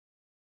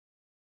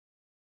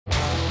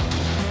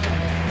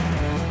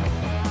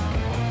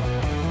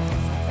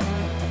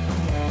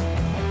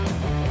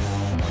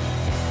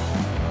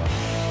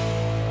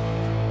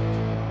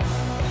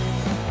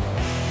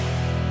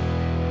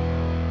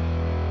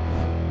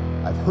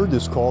I've heard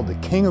this called the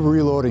king of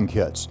reloading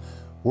kits.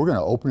 We're going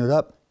to open it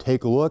up,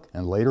 take a look,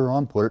 and later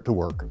on put it to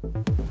work.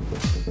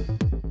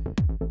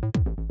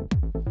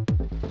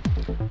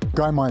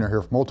 Guy Miner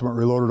here from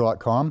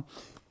UltimateReloader.com.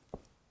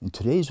 In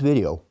today's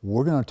video,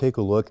 we're going to take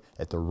a look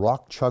at the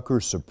Rock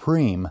Chucker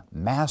Supreme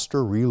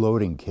Master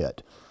Reloading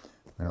Kit.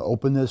 We're going to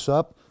open this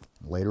up,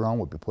 and later on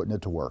we'll be putting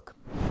it to work.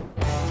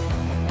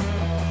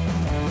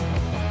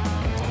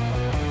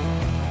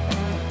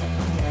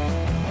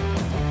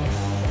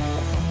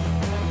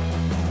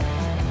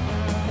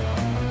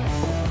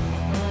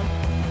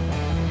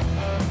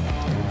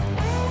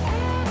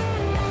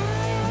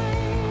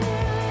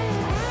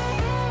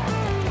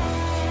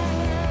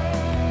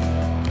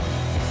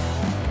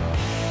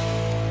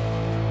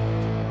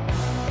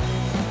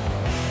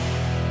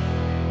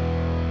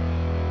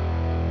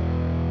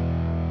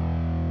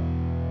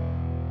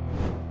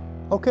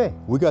 Okay,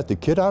 we got the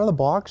kit out of the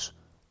box,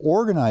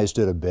 organized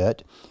it a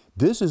bit.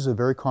 This is a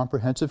very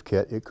comprehensive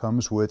kit. It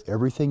comes with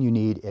everything you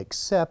need,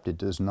 except it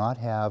does not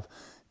have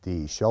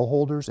the shell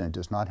holders and it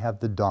does not have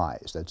the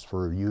dies. That's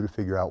for you to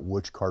figure out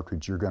which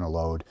cartridge you're going to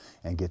load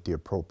and get the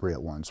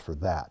appropriate ones for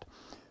that.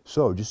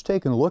 So just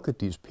taking a look at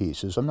these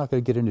pieces, I'm not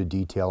going to get into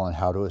detail on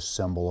how to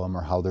assemble them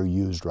or how they're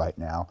used right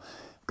now.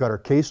 Got our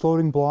case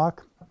loading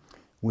block.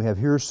 We have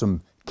here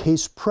some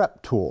case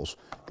prep tools.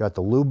 Got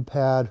the lube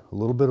pad, a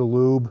little bit of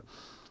lube.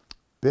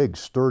 Big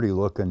sturdy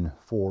looking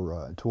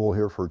tool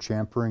here for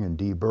chamfering and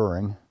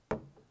deburring.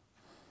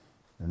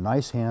 A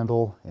nice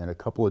handle and a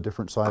couple of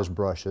different size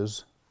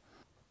brushes.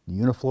 The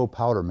Uniflow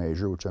powder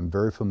measure, which I'm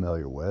very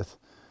familiar with.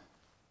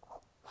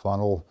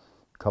 Funnel,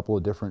 a couple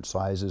of different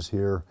sizes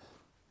here.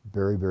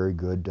 Very, very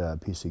good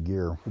piece of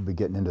gear. We'll be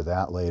getting into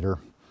that later.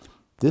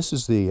 This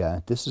is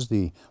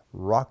the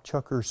Rock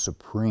Chucker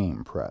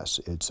Supreme press.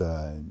 It's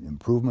an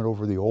improvement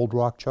over the old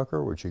Rock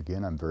Chucker, which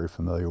again I'm very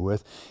familiar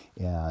with,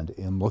 and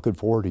am looking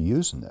forward to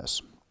using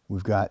this.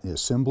 We've got the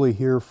assembly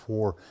here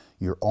for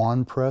your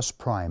on-press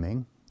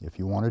priming, if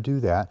you want to do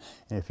that.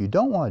 And if you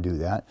don't want to do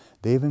that,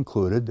 they've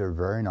included their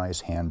very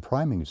nice hand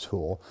priming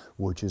tool,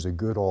 which is a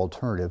good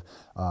alternative.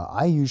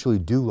 I usually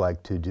do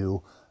like to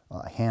do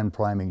hand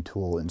priming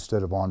tool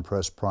instead of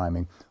on-press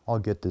priming. I'll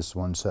get this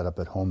one set up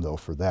at home though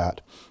for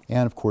that.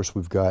 And of course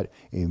we've got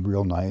a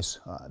real nice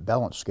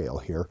balance scale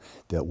here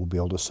that we'll be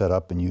able to set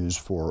up and use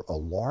for a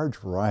large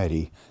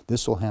variety.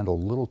 This will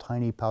handle little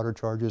tiny powder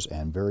charges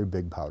and very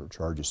big powder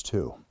charges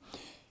too.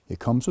 It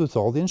comes with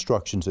all the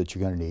instructions that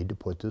you're going to need to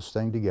put this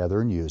thing together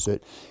and use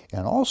it,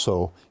 and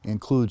also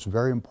includes a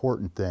very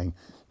important thing,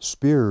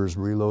 Spear's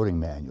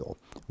reloading manual.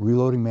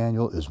 Reloading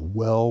manual is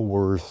well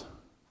worth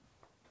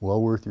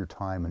your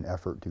time and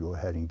effort to go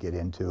ahead and get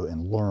into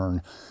and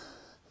learn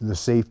the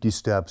safety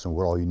steps and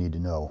what all you need to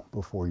know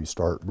before you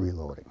start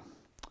reloading.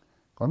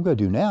 What I'm going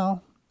to do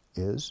now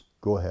is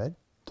go ahead,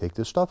 take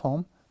this stuff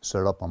home,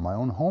 set it up on my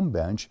own home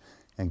bench,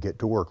 and get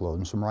to work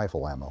loading some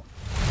rifle ammo.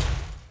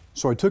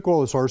 So I took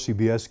all this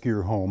RCBS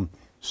gear home,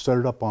 set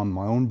it up on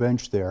my own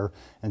bench there,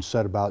 and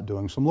set about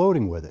doing some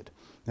loading with it.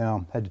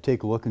 Now, I had to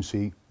take a look and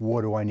see,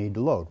 what do I need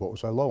to load? What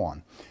was I low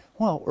on?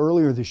 Well,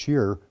 earlier this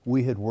year,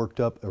 we had worked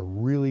up a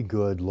really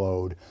good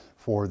load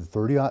for the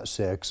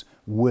 30-06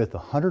 with a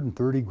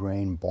 130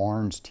 grain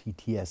Barnes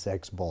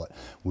TTSX bullet.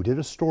 We did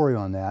a story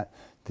on that.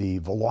 The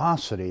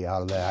velocity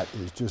out of that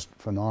is just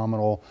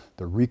phenomenal.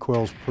 The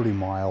recoil's pretty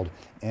mild,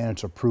 and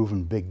it's a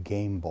proven big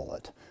game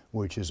bullet,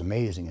 which is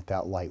amazing at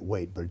that light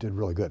weight, but it did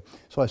really good.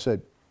 So I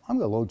said, I'm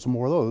going to load some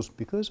more of those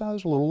because I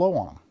was a little low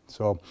on them.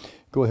 So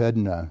go ahead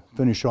and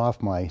finish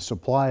off my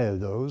supply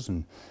of those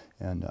and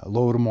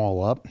load them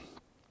all up.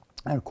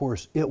 And of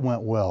course, it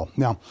went well.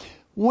 Now,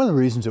 one of the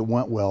reasons it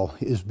went well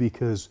is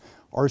because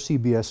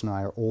RCBS and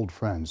I are old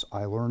friends.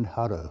 I learned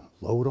how to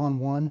load on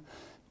one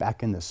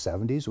back in the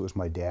 70s. It was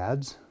my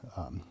dad's.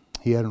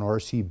 He had an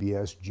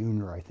RCBS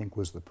Junior, I think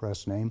was the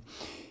press name.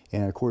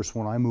 And of course,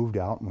 when I moved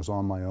out and was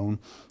on my own,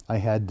 I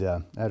had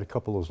a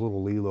couple of those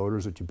little Lee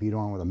loaders that you beat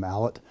on with a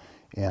mallet.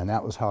 And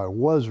that was how I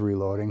was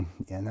reloading.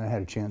 And then I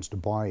had a chance to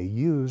buy a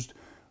used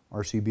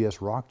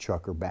RCBS Rock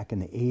Chucker back in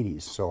the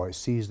 80s. So I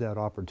seized that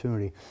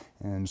opportunity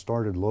and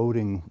started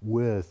loading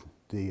with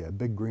the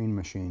big green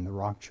machine, the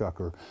Rock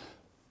Chucker,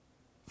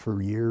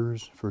 for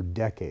years, for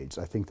decades.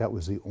 I think that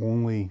was the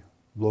only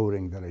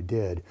loading that I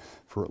did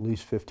for at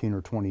least 15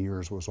 or 20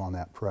 years was on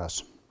that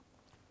press.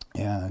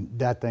 And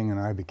that thing and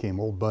I became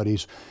old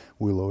buddies.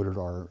 We loaded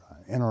our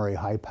NRA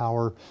high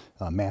power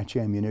match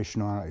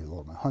ammunition on it. I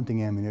loaded my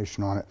hunting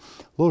ammunition on it.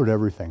 Loaded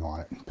everything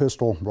on it,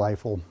 pistol,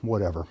 rifle,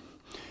 whatever.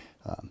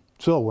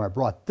 So when I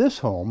brought this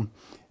home,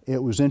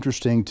 it was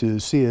interesting to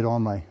see it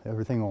on my,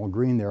 everything all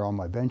green there on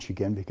my bench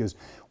again, because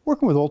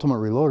working with Ultimate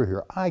Reloader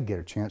here, I get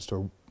a chance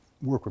to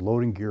work with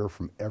loading gear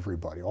from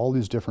everybody, all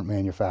these different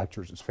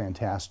manufacturers. It's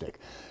fantastic.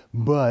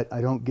 But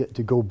I don't get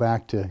to go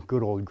back to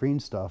good old green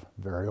stuff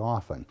very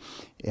often.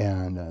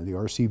 And the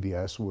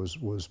RCBS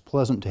was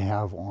pleasant to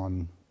have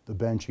on the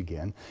bench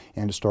again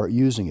and to start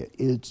using it.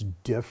 It's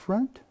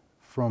different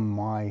from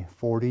my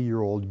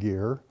 40-year-old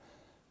gear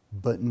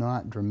but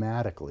not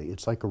dramatically.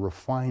 It's like a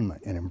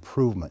refinement, an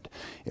improvement.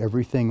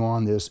 Everything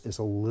on this is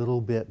a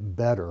little bit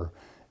better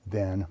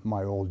than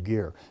my old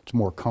gear. It's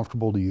more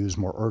comfortable to use,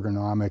 more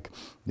ergonomic.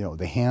 You know,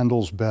 the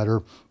handle's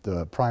better.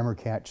 The primer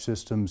catch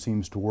system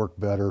seems to work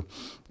better.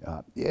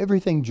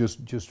 Everything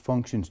just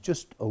functions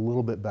just a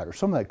little bit better.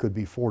 Some of that could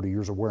be 40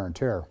 years of wear and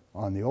tear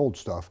on the old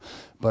stuff,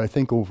 but I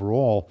think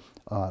overall,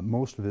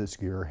 most of this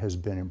gear has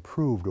been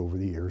improved over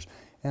the years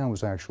and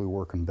was actually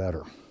working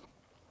better.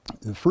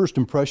 The first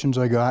impressions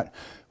I got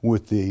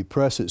with the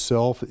press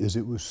itself is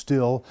it was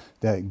still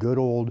that good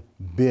old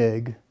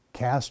big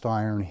cast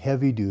iron,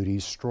 heavy duty,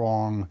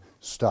 strong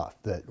stuff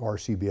that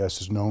RCBS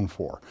is known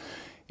for.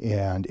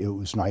 And it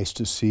was nice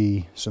to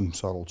see some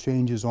subtle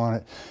changes on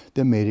it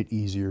that made it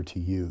easier to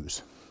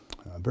use.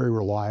 Very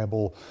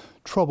reliable,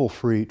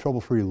 trouble-free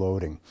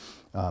loading.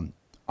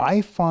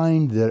 I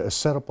find that a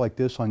setup like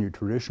this on your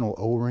traditional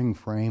O-ring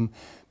frame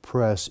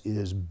press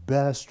is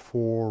best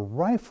for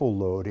rifle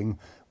loading,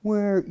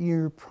 where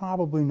you're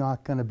probably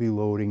not going to be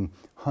loading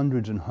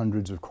hundreds and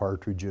hundreds of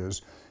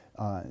cartridges.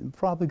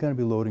 Probably going to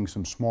be loading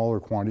some smaller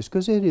quantities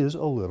because it is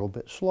a little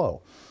bit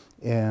slow.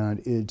 And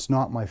it's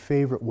not my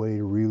favorite way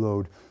to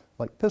reload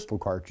like pistol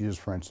cartridges,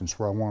 for instance,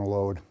 where I want to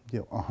load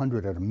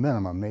 100 at a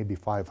minimum, maybe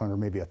 500,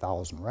 maybe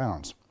 1,000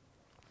 rounds.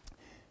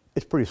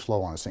 It's pretty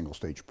slow on a single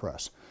stage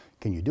press.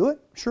 Can you do it?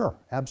 Sure,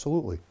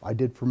 absolutely. I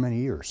did for many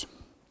years.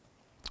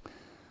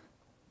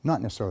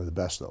 Not necessarily the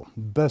best though.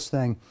 Best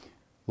thing,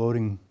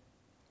 loading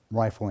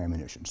rifle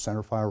ammunition,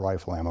 centerfire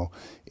rifle ammo.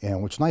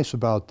 And what's nice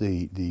about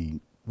the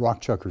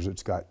rock chuckers,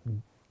 it's got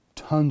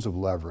tons of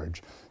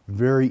leverage,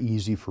 very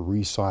easy for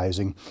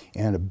resizing,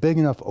 and a big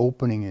enough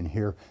opening in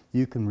here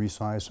you can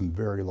resize some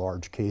very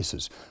large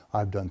cases.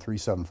 I've done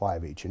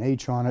 375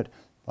 H&H on it.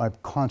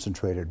 I've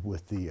concentrated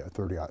with the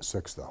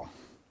 30-06 though.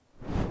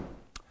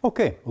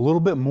 Okay, a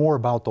little bit more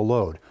about the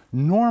load.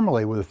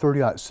 Normally with a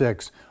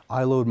 30-06,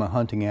 I load my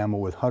hunting ammo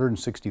with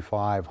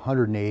 165,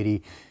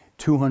 180,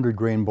 200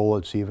 grain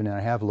bullets even, and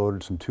I have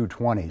loaded some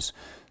 220s.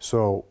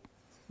 So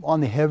on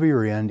the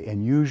heavier end,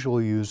 and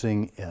usually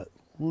using at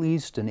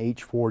least an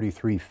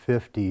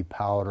H-4350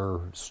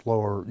 powder,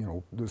 slower,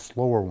 the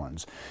slower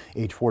ones,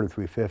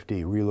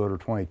 H-4350, Reloader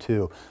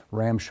 22,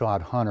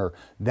 Ramshot Hunter,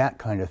 that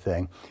kind of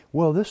thing.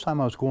 Well, this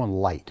time I was going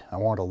light. I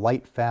wanted a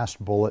light,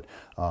 fast bullet,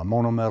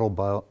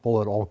 monometal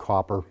bullet, all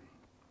copper.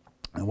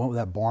 I went with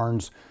that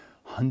Barnes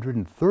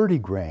 130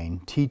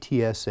 grain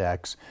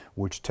TTSX,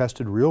 which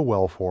tested real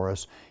well for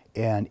us,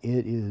 and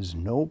it is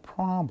no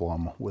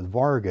problem with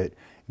Varget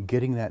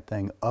getting that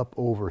thing up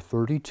over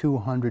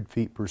 3,200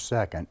 feet per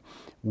second,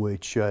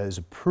 which is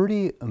a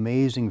pretty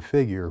amazing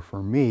figure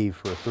for me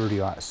for a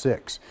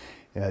 30-06.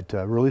 It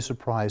really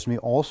surprised me.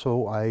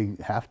 Also, I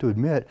have to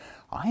admit,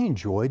 I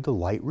enjoyed the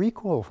light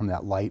recoil from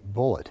that light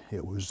bullet.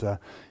 It was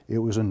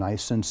a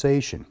nice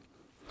sensation.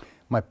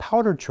 My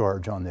powder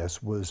charge on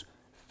this was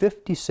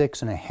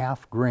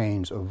 56.5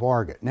 grains of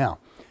Varget. Now,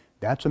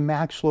 that's a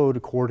max load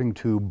according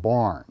to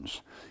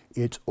Barnes.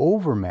 It's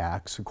over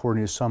max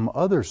according to some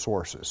other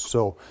sources.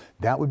 So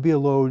that would be a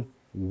load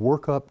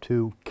work up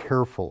to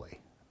carefully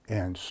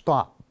and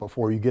stop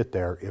before you get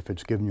there if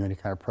it's giving you any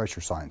kind of pressure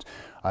signs.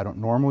 I don't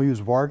normally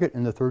use Varget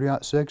in the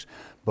 30-06,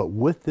 but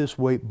with this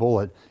weight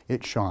bullet,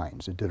 it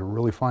shines. It did a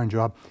really fine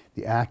job.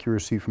 The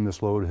accuracy from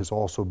this load has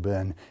also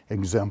been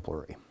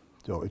exemplary.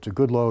 So it's a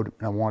good load,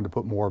 and I wanted to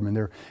put more of them in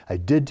there. I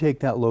did take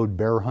that load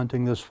bear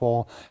hunting this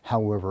fall.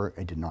 However,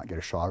 I did not get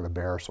a shot at a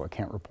bear, so I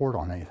can't report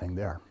on anything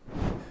there.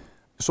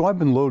 So I've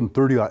been loading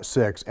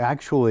 30-06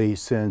 actually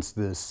since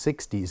the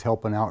 60s,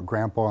 helping out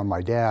Grandpa and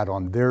my dad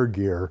on their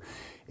gear,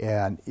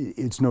 and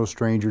it's no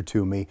stranger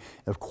to me.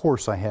 Of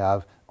course, I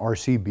have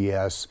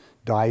RCBS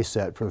die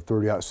set for the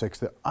 30-06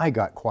 that I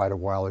got quite a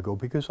while ago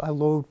because I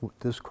load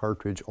this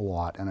cartridge a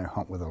lot and I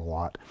hunt with it a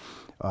lot.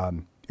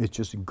 It's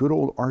just a good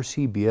old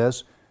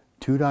RCBS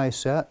 2-die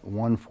set,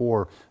 one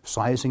for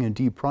sizing and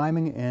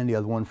depriming and the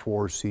other one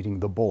for seating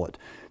the bullet.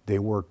 They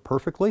work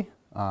perfectly.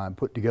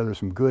 Put together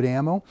some good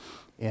ammo,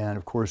 and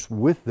of course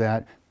with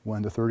that,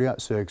 when the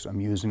 30-06, I'm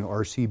using the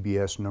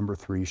RCBS number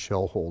 3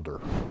 shell holder.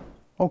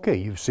 Okay,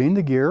 you've seen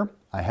the gear.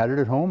 I had it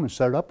at home and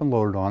set it up and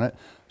loaded on it,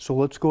 so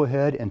let's go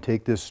ahead and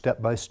take this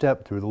step by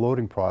step through the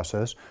loading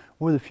process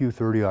with a few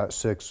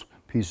 30-06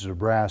 pieces of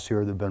brass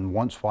here that have been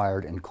once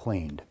fired and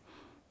cleaned.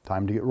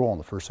 Time to get rolling.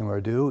 The first thing we're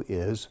going to do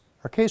is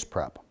our case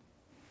prep.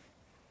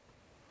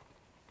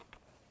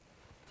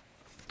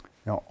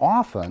 Now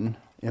often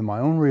in my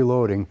own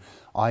reloading,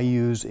 I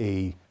use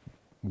a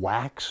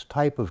wax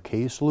type of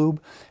case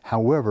lube.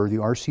 However, the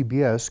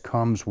RCBS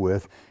comes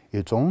with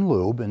its own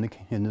lube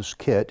in this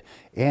kit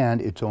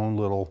and its own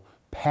little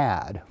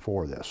pad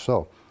for this.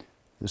 So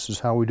this is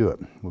how we do it.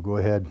 We'll go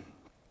ahead,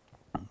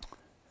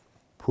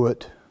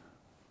 put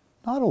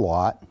not a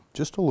lot,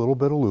 just a little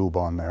bit of lube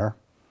on there.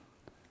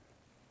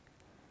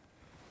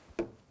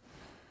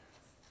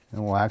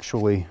 And we'll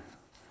actually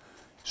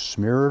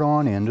smear it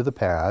on into the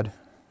pad.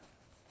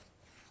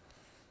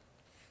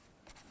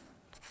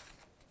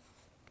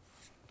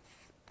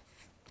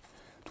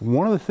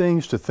 One of the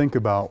things to think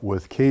about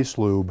with case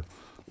lube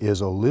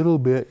is a little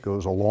bit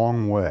goes a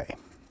long way,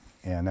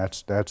 and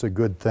that's a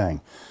good thing.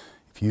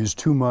 If you use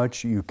too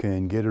much, you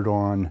can get it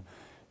on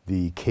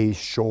the case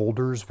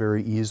shoulders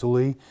very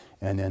easily,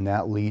 and then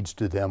that leads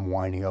to them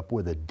winding up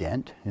with a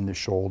dent in the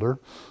shoulder.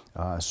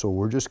 So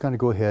we're just going to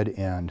go ahead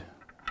and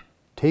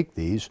take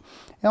these,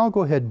 and I'll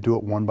go ahead and do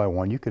it one by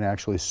one. You can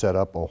actually set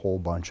up a whole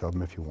bunch of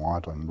them if you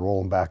want and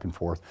roll them back and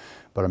forth,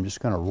 but I'm just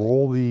going to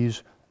roll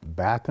these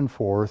back and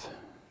forth.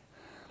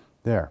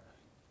 There,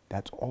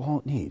 that's all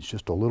it needs,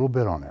 just a little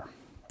bit on there.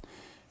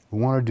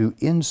 We want to do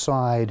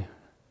inside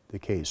the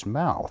case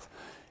mouth,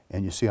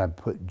 and you see I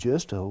put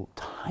just a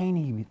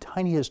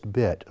tiniest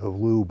bit of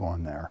lube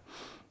on there.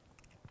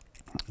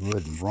 Go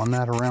ahead and run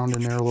that around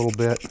in there a little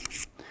bit,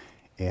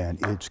 and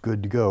it's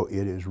good to go.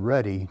 It is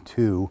ready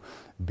to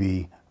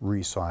be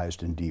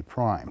resized and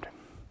deprimed.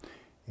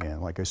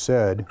 And like I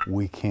said,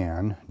 we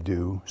can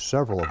do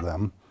several of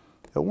them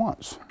at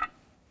once.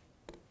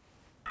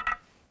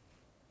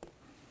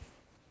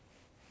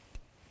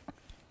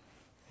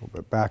 A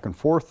little bit back and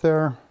forth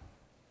there.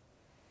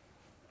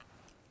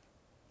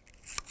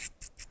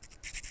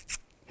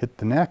 Hit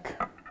the neck.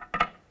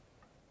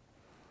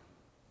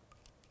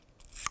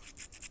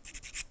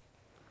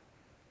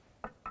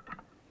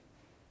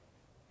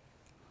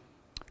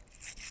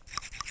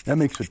 That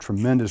makes a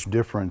tremendous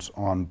difference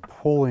on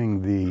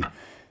pulling the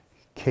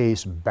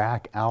case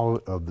back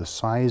out of the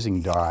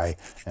sizing die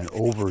and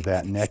over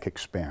that neck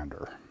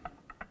expander.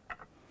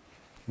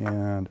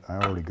 And I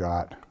already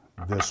got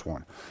this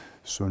one.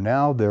 So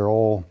now they're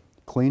all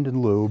cleaned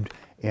and lubed,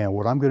 and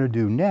what I'm going to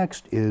do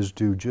next is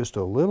do just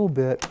a little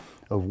bit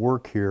of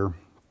work here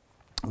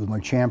with my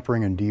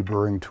chamfering and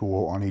deburring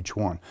tool on each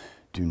one.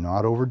 Do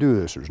not overdo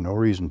this, there's no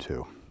reason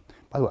to.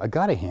 By the way, I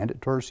gotta hand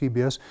it to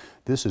RCBS.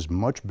 This is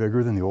much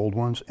bigger than the old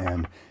ones,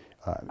 and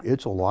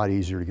it's a lot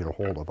easier to get a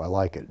hold of. I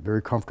like it,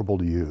 very comfortable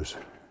to use.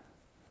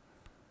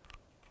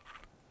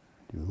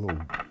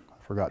 I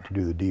forgot to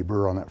do the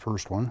deburr on that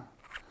first one.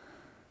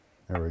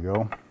 There we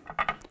go.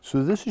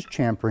 So this is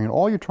chamfering, and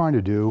all you're trying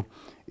to do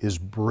is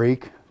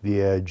break the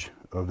edge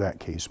of that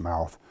case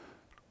mouth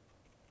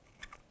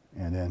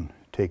and then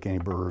take any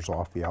burrs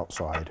off the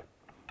outside.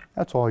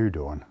 That's all you're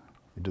doing.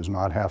 It does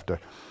not have to.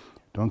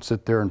 Don't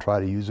sit there and try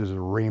to use it as a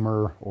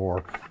reamer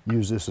or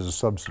use this as a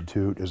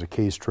substitute as a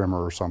case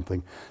trimmer or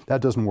something.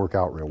 That doesn't work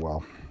out real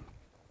well.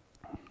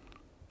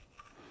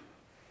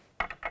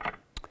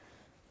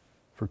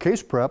 For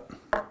case prep,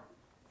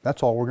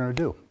 that's all we're going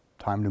to do.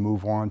 Time to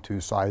move on to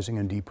sizing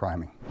and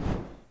depriming.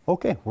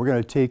 Okay, we're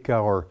going to take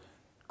our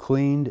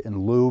cleaned and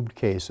lubed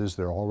cases.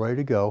 They're all ready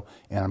to go,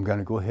 and I'm going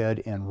to go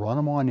ahead and run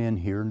them on in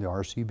here in the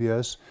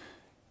RCBS.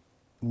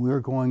 We're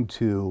going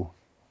to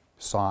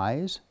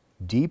size,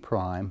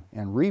 deprime,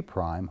 and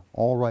reprime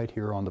all right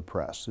here on the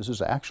press. This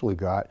has actually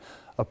got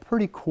a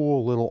pretty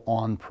cool little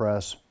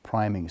on-press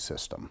priming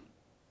system.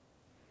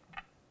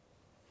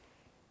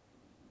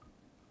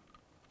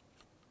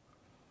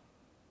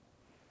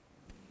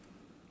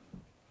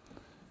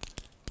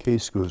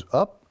 Case goes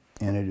up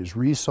and it is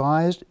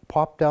resized,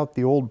 popped out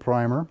the old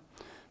primer.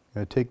 I'm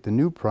going to take the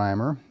new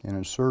primer and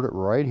insert it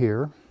right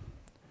here.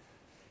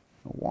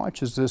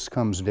 Watch as this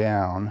comes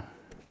down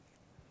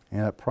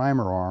and that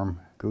primer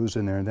arm goes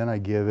in there, and then I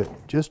give it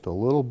just a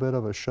little bit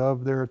of a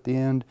shove there at the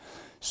end,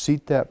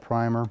 seat that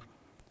primer.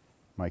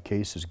 My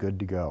case is good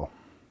to go.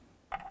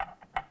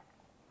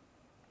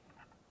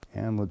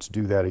 And let's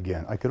do that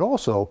again. I could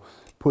also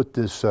put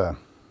this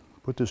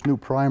new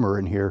primer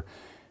in here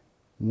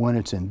when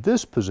it's in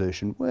this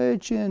position,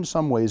 which in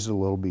some ways is a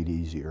little bit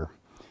easier.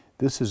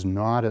 This is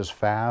not as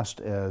fast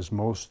as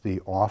most of the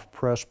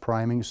off-press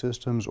priming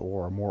systems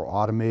or a more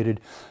automated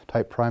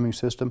type priming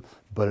system,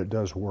 but it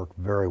does work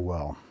very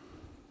well.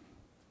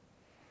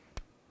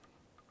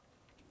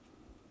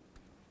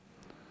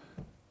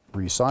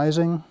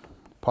 Resizing,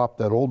 pop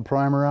that old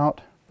primer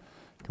out,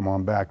 come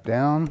on back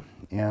down,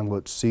 and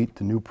let's seat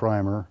the new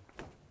primer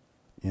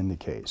in the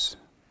case.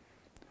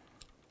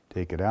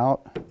 Take it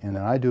out, and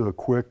then I do a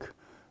quick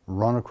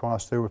run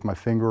across there with my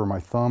finger or my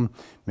thumb,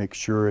 make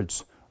sure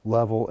it's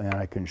level, and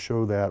I can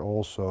show that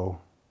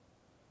also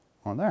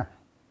on there.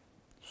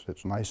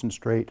 Sits nice and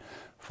straight,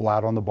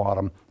 flat on the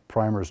bottom.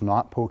 Primer is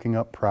not poking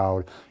up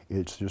proud,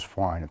 it's just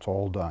fine, it's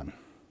all done.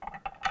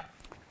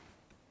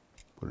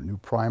 Put a new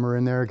primer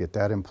in there, get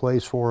that in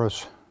place for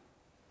us.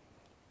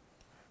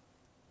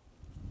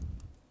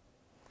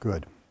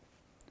 Good.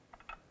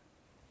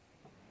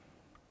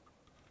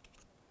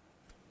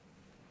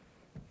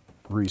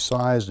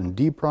 Resized and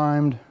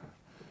deprimed.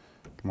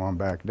 Come on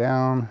back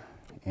down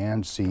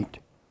and seat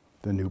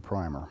the new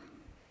primer.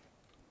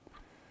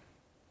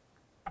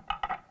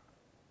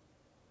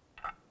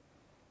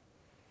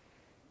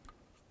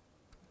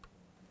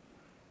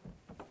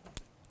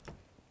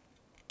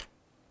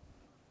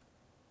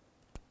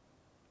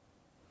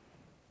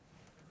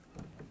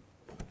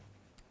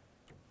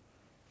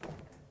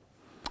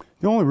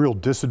 The only real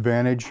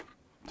disadvantage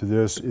to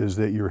this is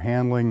that you're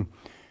handling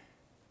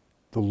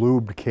the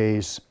lubed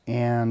case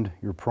and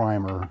your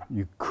primer.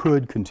 You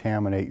could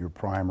contaminate your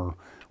primer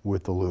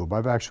with the lube.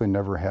 I've actually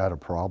never had a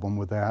problem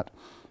with that.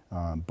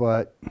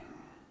 but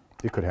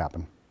it could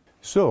happen.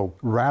 So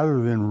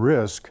rather than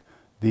risk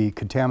the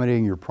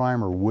contaminating your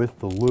primer with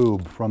the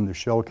lube from the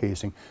shell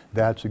casing,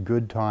 that's a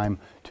good time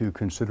to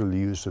consider the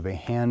use of a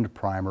hand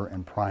primer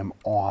and prime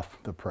off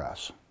the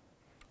press.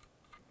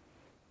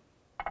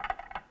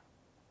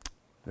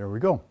 There we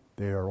go.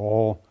 They are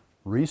all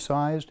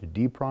resized,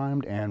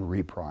 deprimed, and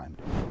reprimed.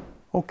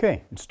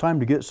 Okay, it's time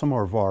to get some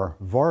of our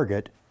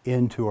varget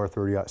into our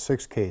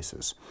 30-06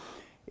 cases.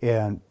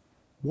 And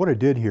what I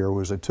did here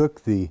was I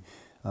took the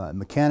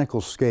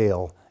mechanical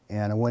scale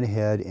and I went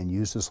ahead and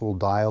used this little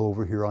dial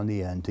over here on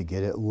the end to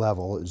get it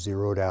level, it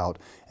zeroed out,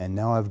 and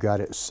now I've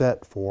got it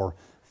set for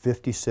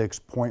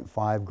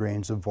 56.5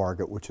 grains of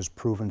varget, which is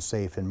proven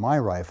safe in my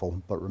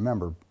rifle, but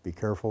remember, be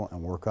careful and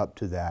work up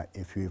to that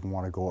if you even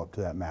want to go up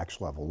to that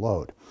max level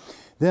load.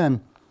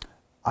 Then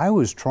I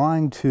was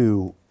trying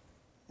to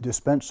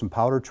dispense some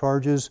powder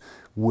charges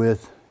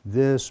with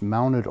this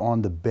mounted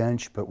on the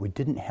bench, but we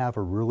didn't have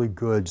a really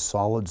good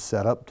solid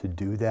setup to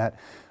do that.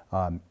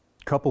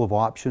 Couple of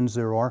options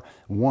there are.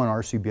 One,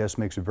 RCBS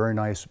makes a very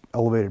nice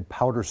elevated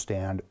powder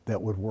stand that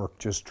would work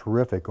just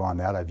terrific on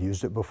that. I've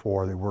used it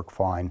before, they work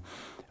fine.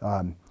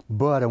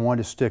 But I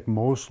wanted to stick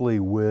mostly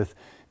with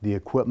the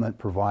equipment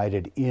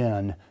provided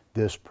in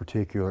this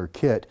particular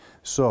kit.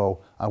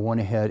 So I went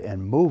ahead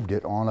and moved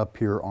it on up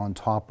here on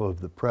top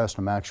of the press.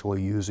 I'm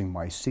actually using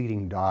my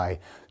seating die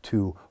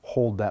to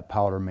hold that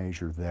powder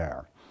measure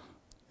there.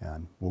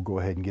 And we'll go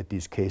ahead and get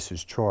these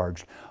cases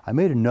charged. I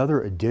made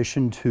another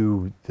addition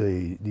to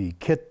the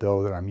kit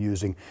though that I'm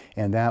using,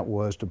 and that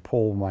was to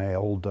pull my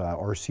old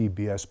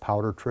RCBS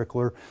powder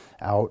trickler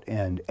out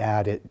and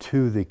add it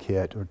to the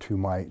kit, or to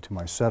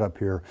my setup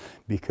here,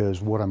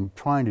 because what I'm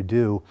trying to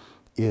do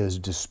is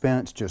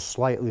dispense just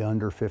slightly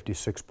under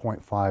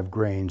 56.5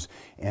 grains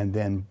and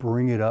then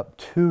bring it up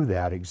to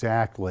that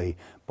exactly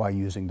by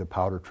using the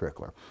powder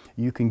trickler.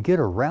 You can get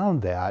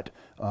around that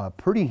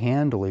pretty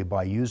handily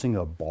by using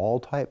a ball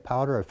type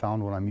powder. I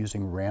found when I'm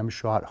using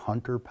Ramshot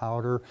Hunter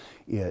powder,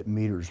 it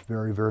meters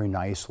very, very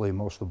nicely.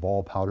 Most of the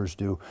ball powders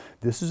do.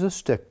 This is a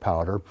stick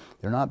powder.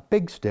 They're not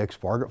big sticks.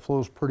 Varget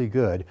flows pretty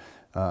good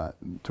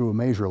through a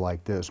measure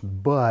like this,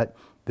 but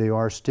they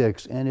are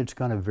sticks, and it's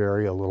going to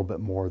vary a little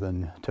bit more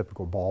than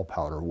typical ball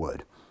powder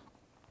would.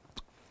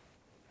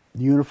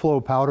 The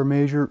Uniflow powder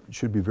measure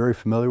should be very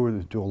familiar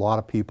with it to a lot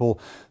of people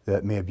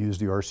that may have used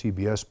the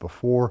RCBS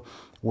before.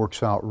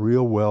 Works out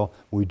real well.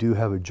 We do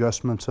have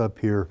adjustments up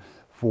here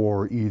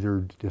for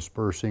either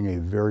dispersing a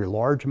very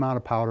large amount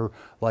of powder,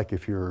 like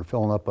if you're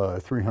filling up a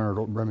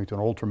 300 Remington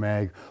Ultra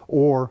Mag,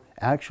 or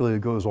actually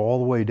it goes all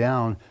the way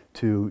down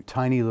to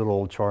tiny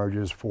little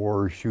charges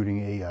for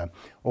shooting a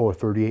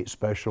 38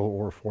 Special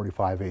or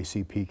 45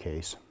 ACP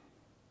case.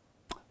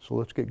 So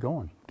let's get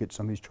going, get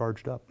some of these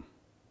charged up.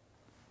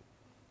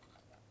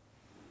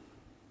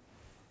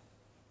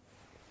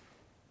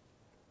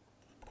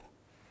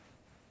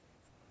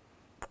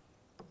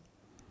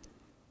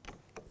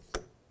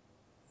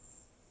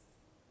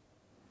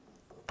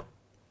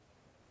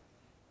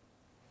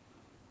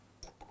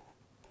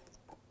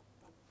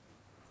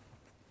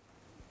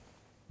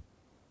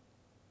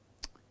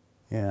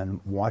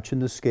 And watching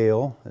the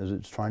scale as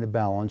it's trying to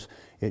balance,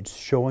 it's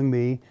showing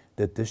me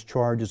that this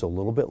charge is a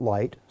little bit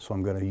light, so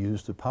I'm going to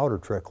use the powder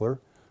trickler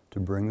to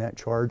bring that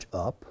charge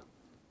up.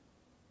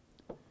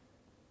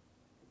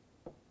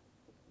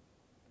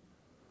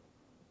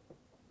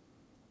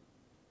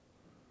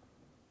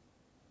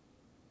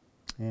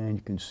 And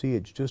you can see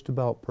it's just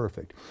about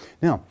perfect.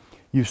 Now,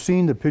 you've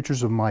seen the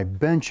pictures of my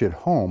bench at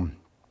home,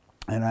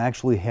 and I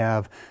actually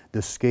have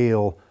the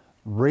scale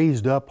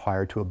raised up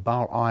higher to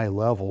about eye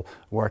level,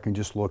 where I can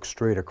just look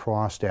straight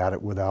across at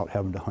it without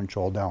having to hunch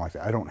all down like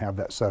that. I don't have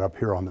that set up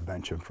here on the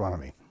bench in front of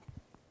me.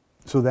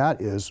 So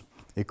that is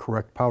a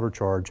correct powder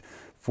charge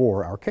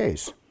for our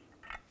case.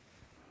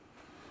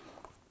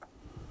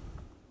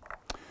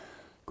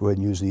 Go ahead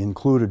and use the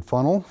included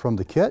funnel from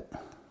the kit.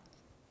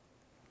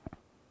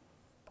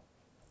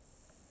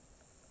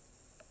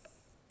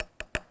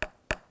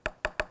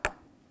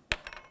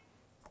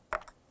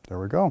 There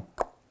we go.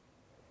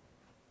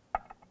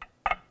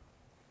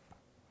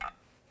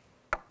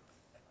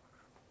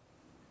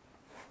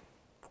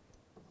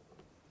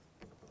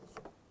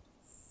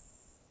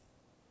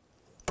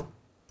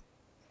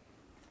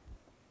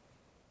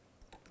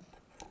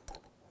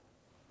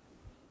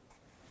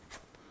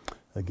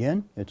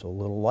 Again, it's a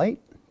little light,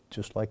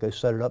 just like I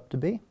set it up to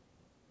be.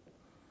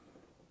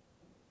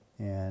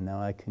 And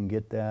now I can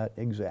get that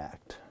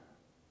exact.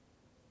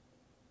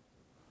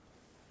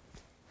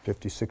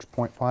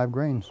 56.5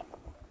 grains.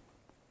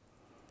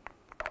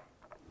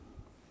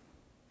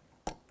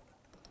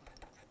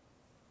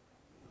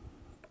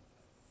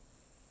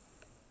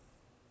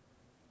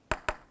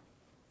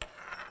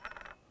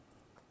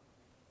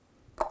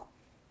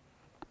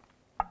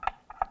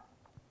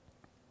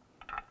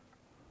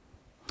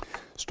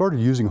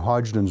 Started using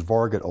Hodgdon's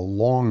Varget a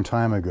long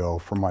time ago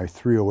for my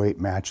 308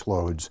 match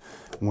loads.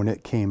 When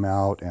it came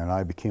out and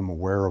I became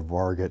aware of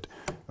Varget,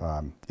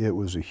 it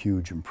was a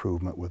huge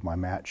improvement with my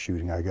match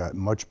shooting. I got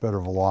much better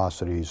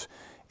velocities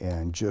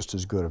and just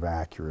as good of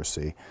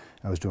accuracy.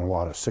 I was doing a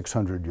lot of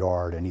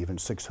 600-yard and even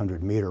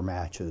 600-meter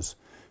matches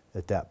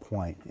at that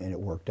point, and it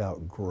worked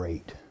out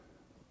great.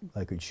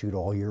 I could shoot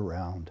all year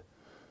round,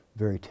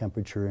 very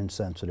temperature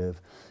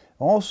insensitive.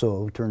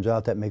 Also, it turns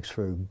out that makes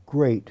for a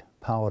great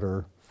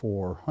powder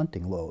for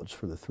hunting loads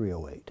for the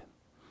 308.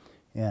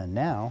 And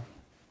now,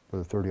 for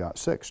the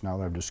 30-06, now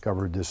that I've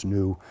discovered this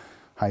new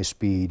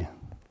high-speed,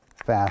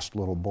 fast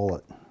little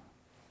bullet.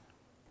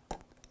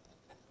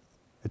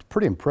 It's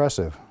pretty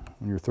impressive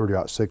when your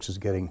 30-06 is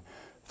getting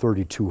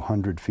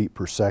 3,200 feet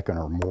per second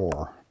or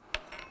more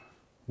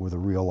with a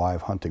real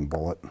live hunting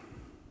bullet.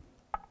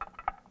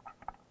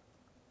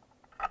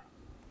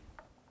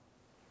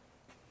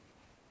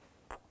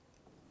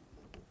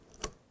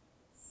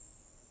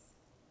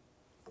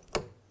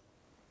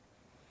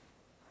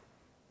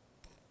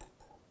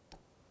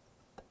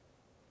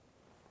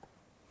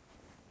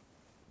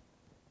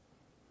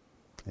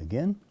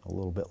 Again, a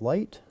little bit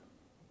light.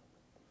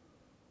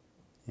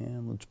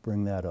 And let's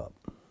bring that up.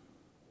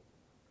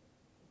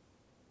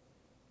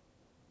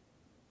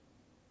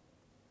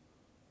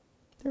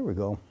 There we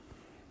go.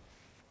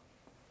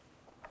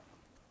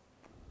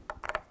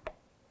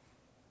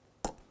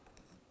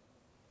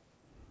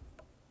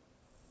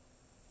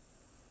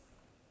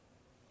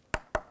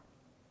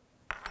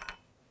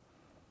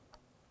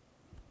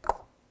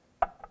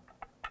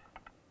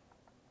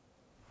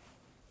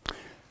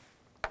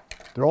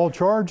 They're all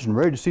charged and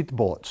ready to seat the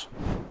bullets.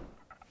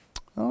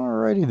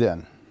 Alrighty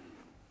then.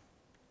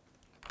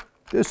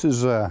 This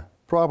is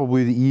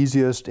probably the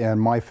easiest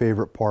and my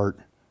favorite part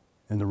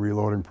in the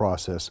reloading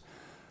process.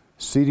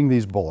 Seating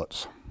these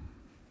bullets.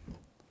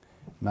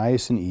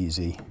 Nice and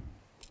easy.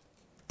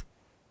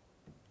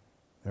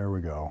 There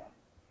we go.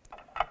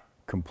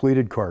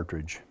 Completed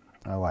cartridge.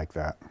 I like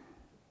that.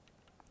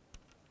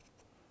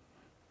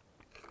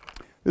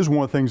 This is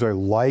one of the things I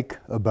like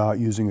about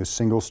using a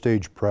single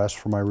stage press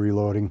for my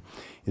reloading,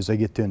 is I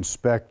get to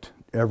inspect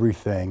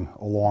everything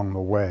along the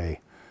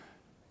way,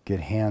 get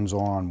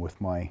hands-on with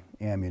my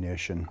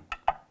ammunition.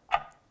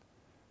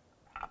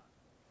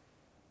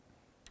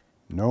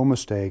 No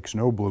mistakes,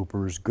 no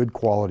bloopers, good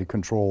quality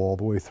control all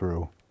the way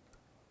through.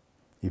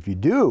 If you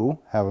do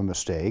have a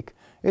mistake,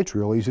 it's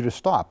real easy to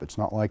stop. It's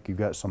not like you've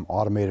got some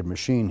automated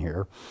machine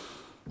here.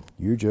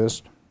 You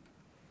just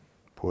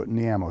putting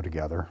the ammo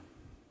together.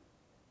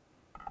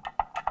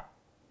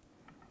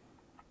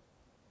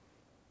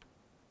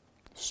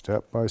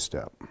 Step by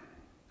step.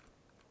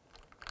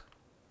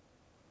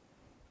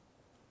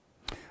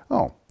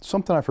 Oh,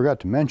 something I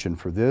forgot to mention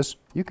for this,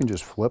 you can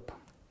just flip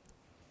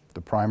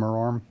the primer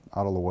arm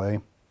out of the way.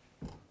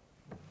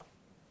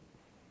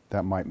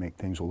 That might make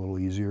things a little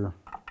easier.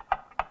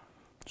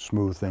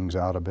 Smooth things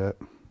out a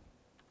bit.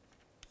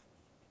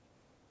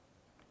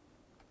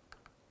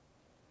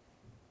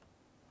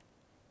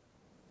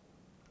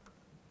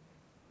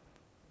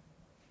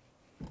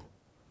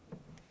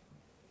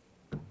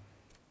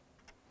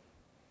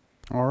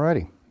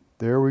 Alrighty,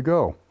 there we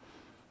go.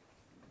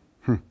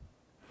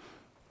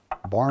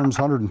 Barnes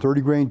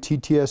 130 grain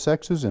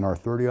TTSXs in our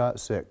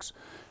 30-06.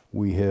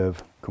 We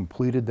have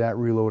completed that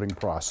reloading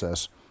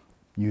process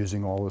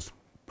using all this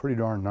pretty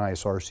darn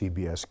nice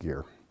RCBS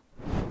gear.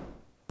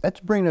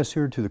 That's bringing us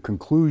here to the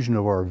conclusion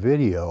of our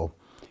video,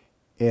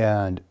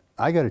 and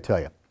I got to tell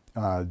you,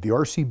 the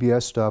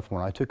RCBS stuff,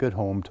 when I took it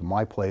home to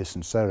my place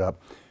and set it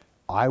up,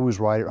 I was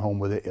right at home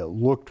with it. It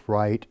looked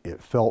right,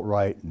 it felt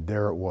right, and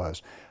there it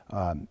was.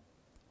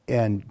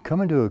 And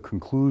coming to a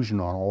conclusion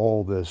on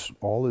all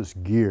this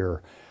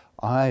gear,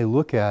 I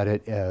look at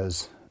it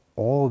as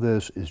all of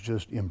this is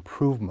just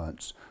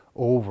improvements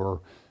over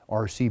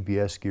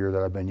RCBS gear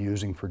that I've been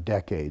using for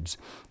decades.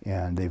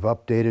 And they've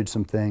updated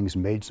some things,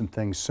 made some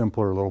things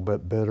simpler, a little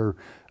bit better,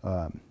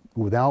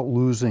 without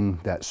losing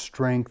that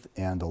strength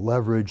and the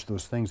leverage,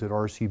 those things that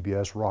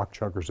RCBS rock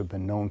chuckers have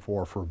been known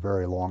for a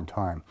very long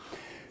time.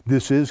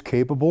 This is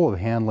capable of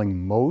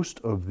handling most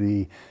of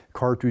the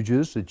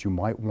cartridges that you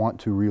might want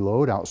to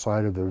reload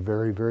outside of the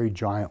very, very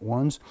giant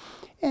ones.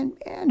 And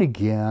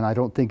again, I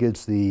don't think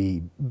it's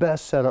the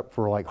best setup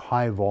for like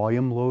high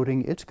volume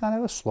loading. It's kind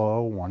of a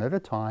slow, one at a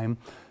time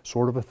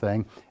sort of a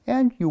thing,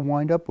 and you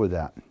wind up with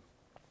that.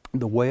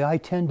 The way I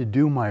tend to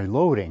do my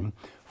loading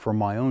for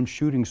my own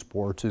shooting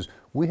sports is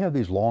we have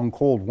these long,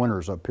 cold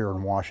winters up here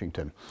in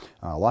Washington.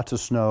 Lots of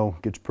snow,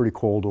 gets pretty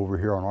cold over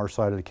here on our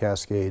side of the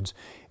Cascades,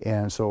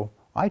 and so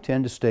I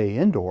tend to stay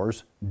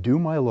indoors, do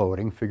my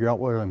loading, figure out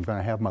what I'm going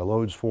to have my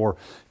loads for,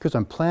 because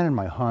I'm planning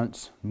my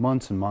hunts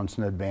months and months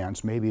in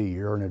advance, maybe a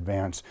year in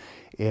advance.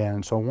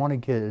 And so I want to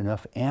get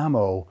enough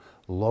ammo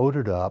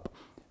loaded up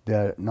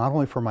that not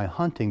only for my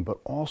hunting, but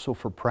also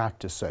for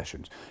practice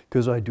sessions,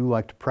 because I do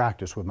like to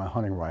practice with my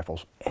hunting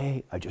rifles.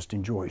 A, I just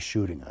enjoy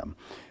shooting them.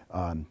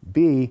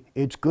 B,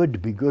 it's good to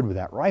be good with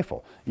that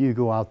rifle. You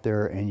go out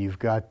there and you've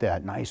got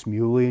that nice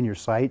muley in your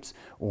sights,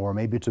 or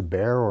maybe it's a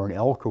bear or an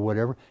elk or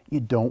whatever.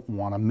 You don't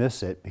want to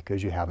miss it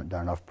because you haven't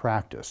done enough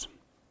practice.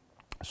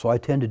 So I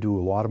tend to do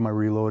a lot of my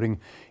reloading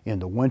in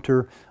the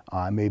winter.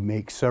 I may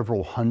make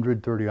several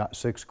hundred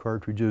 30-06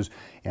 cartridges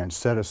and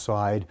set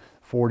aside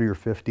 40 or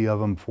 50 of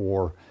them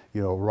for,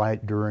 you know,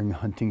 right during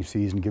hunting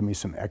season, give me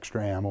some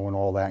extra ammo and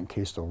all that in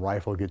case the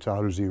rifle gets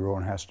out of zero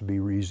and has to be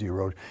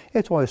re-zeroed.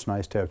 It's always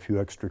nice to have a few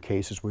extra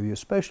cases with you,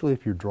 especially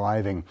if you're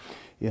driving,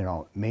 you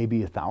know,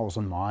 maybe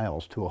 1,000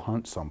 miles to a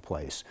hunt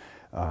someplace.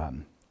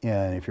 And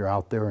if you're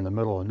out there in the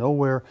middle of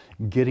nowhere,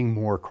 getting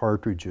more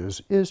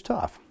cartridges is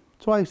tough.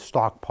 So I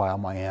stockpile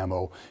my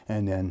ammo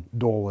and then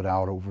dole it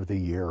out over the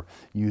year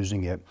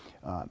using it.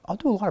 I'll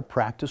do a lot of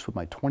practice with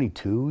my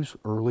 22s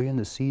early in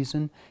the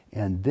season,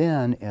 and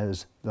then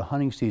as the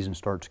hunting season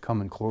starts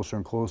coming closer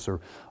and closer,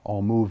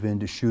 I'll move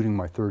into shooting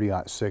my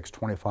 30-06,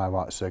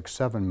 25-06,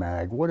 7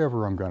 mag,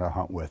 whatever I'm going to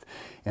hunt with,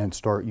 and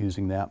start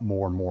using that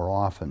more and more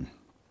often.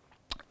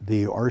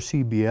 The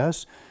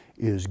RCBS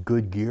is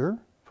good gear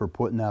for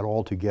putting that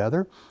all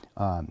together.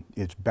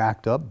 It's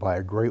backed up by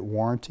a great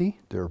warranty.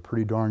 They're a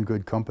pretty darn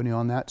good company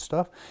on that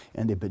stuff,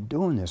 and they've been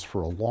doing this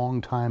for a long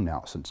time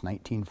now, since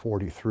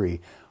 1943.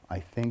 I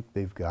think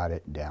they've got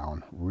it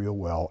down real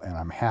well, and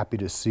I'm happy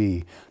to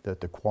see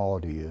that the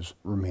quality is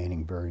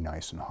remaining very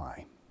nice and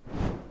high.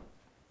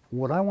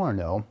 What I want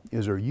to know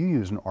is, are you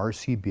using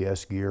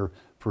RCBS gear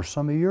for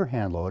some of your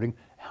hand loading?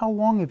 How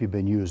long have you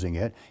been using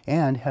it,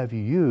 and have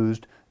you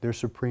used their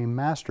Supreme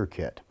Master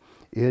Kit?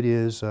 It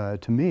is,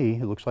 to me,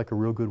 it looks like a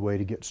real good way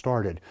to get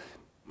started.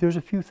 There's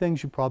a few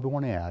things you probably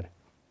want to add,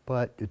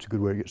 but it's a good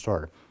way to get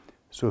started.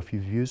 So if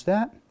you've used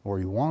that, or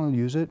you want to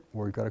use it,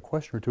 or you've got a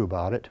question or two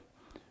about it,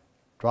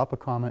 drop a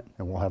comment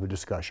and we'll have a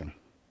discussion.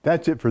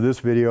 That's it for this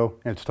video,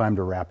 and it's time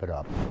to wrap it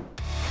up.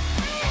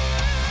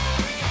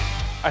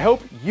 I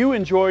hope you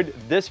enjoyed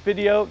this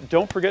video.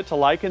 Don't forget to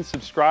like and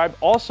subscribe.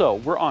 Also,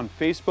 we're on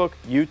Facebook,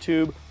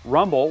 YouTube,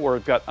 Rumble, where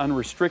we've got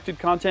unrestricted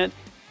content,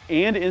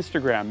 and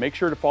Instagram. Make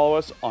sure to follow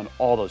us on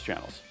all those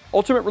channels.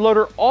 Ultimate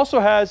Reloader also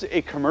has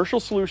a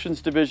commercial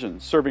solutions division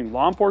serving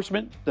law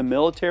enforcement, the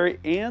military,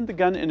 and the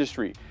gun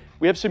industry.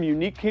 We have some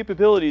unique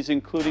capabilities,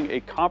 including a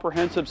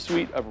comprehensive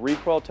suite of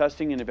recoil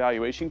testing and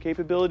evaluation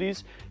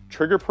capabilities,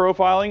 trigger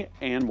profiling,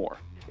 and more.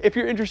 If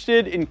you're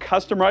interested in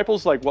custom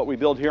rifles like what we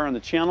build here on the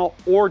channel,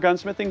 or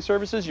gunsmithing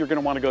services, you're going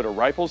to want to go to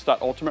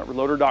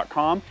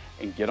rifles.ultimatereloader.com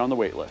and get on the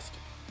wait list.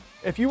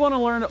 If you want to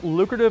learn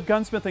lucrative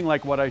gunsmithing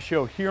like what I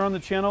show here on the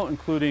channel,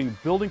 including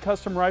building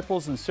custom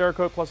rifles and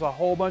Cerakote plus a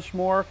whole bunch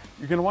more,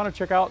 you're going to want to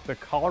check out the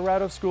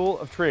Colorado School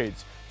of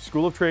Trades,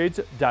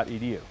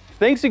 schooloftrades.edu.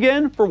 Thanks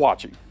again for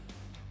watching.